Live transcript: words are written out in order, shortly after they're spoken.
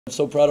I'm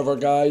so proud of our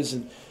guys,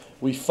 and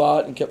we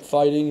fought and kept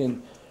fighting.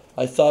 And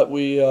I thought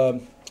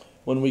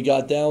when we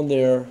got down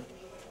there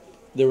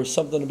was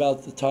something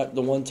about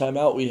the one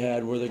timeout we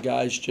had where the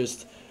guys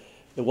just,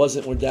 it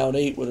wasn't we're down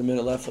 8 with a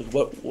minute left. Like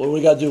what do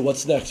we got to do?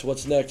 What's next?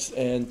 What's next?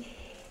 And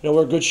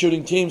we're a good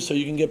shooting team, so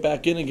you can get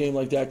back in a game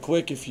like that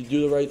quick if you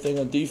do the right thing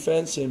on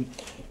defense. And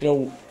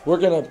we're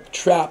gonna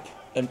trap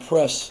and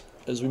press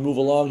as we move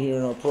along here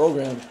in our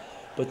program.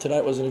 But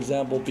tonight was an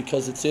example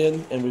because it's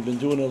in, and we've been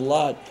doing it a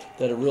lot,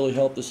 that it really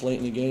helped us late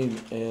in the game.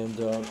 And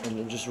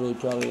I'm just really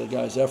proud of the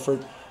guys'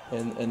 effort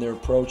and their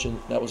approach,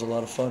 and that was a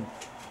lot of fun.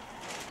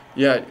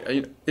 Yeah,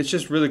 it's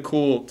just really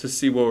cool to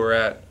see where we're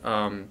at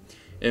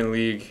in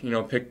league.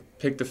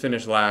 Pick to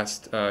finish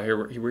last.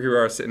 Here we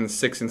are sitting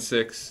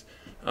 6-6,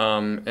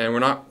 and we're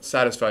not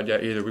satisfied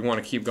yet either. We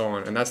want to keep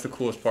going, and that's the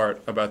coolest part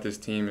about this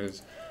team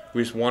is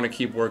we just want to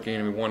keep working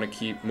and we want to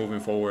keep moving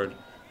forward.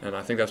 And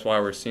I think that's why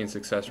we're seeing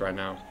success right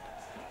now.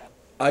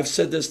 I've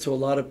said this to a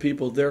lot of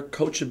people, their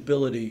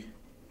coachability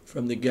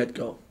from the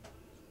get-go.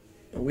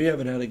 And we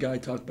haven't had a guy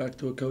talk back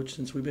to a coach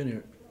since we've been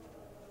here.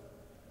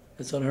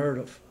 It's unheard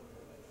of.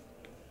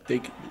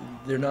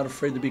 They're not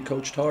afraid to be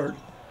coached hard.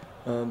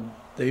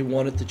 They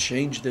wanted to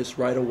change this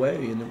right away.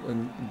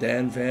 And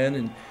Dan,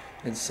 Van,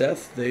 and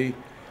Seth, I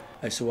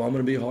said, well, I'm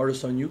going to be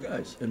hardest on you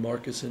guys, and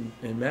Marcus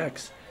and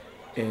Max.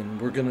 And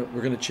we're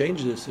gonna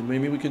change this, and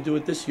maybe we can do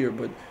it this year,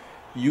 but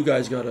you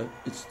guys gotta.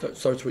 It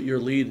starts with your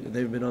lead, and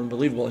they've been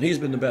unbelievable. And he's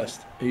been the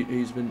best.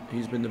 He's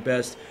been the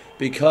best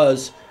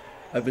because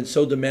I've been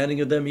so demanding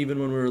of them, even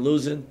when we were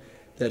losing,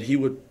 that he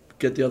would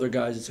get the other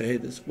guys and say, "Hey,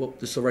 this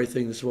is the right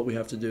thing. This is what we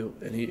have to do."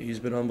 And he's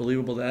been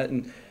unbelievable at that,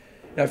 and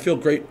I feel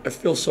great. I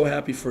feel so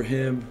happy for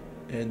him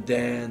and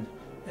Dan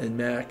and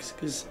Max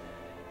because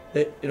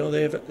they've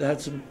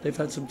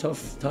had some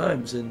tough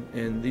times,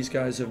 and these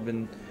guys have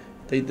been.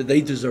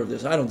 They deserve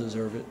this. I don't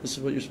deserve it. This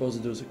is what you're supposed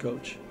to do as a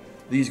coach.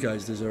 These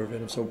guys deserve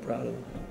it. I'm so proud of them.